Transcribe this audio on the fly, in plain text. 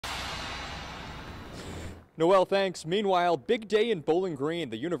Noel, thanks. Meanwhile, big day in Bowling Green.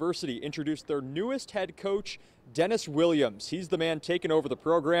 The university introduced their newest head coach, Dennis Williams. He's the man taking over the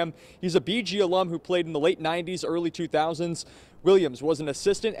program. He's a BG alum who played in the late 90s, early 2000s. Williams was an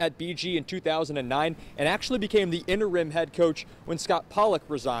assistant at BG in 2009 and actually became the interim head coach when Scott Paluch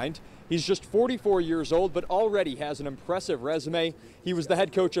resigned. He's just 44 years old, but already has an impressive resume. He was the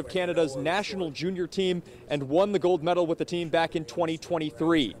head coach of Canada's national junior team and won the gold medal with the team back in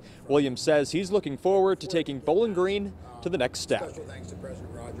 2023. Williams says he's looking forward to taking Bowling Green to the next step. Special thanks to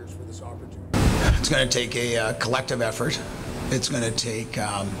President Rogers for this opportunity. It's going to take a collective effort. It's going to take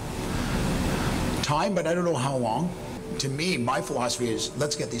time, but I don't know how long. To me, my philosophy is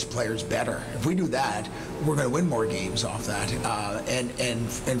let's get these players better. If we do that, we're going to win more games off that.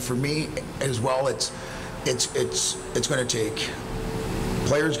 And for me as well, it's going to take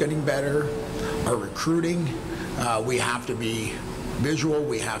players getting better, our recruiting. We have to be visual.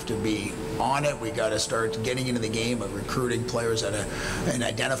 We have to be on it. We got to start getting into the game of recruiting players and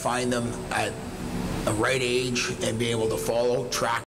identifying them at a right age and being able to follow, track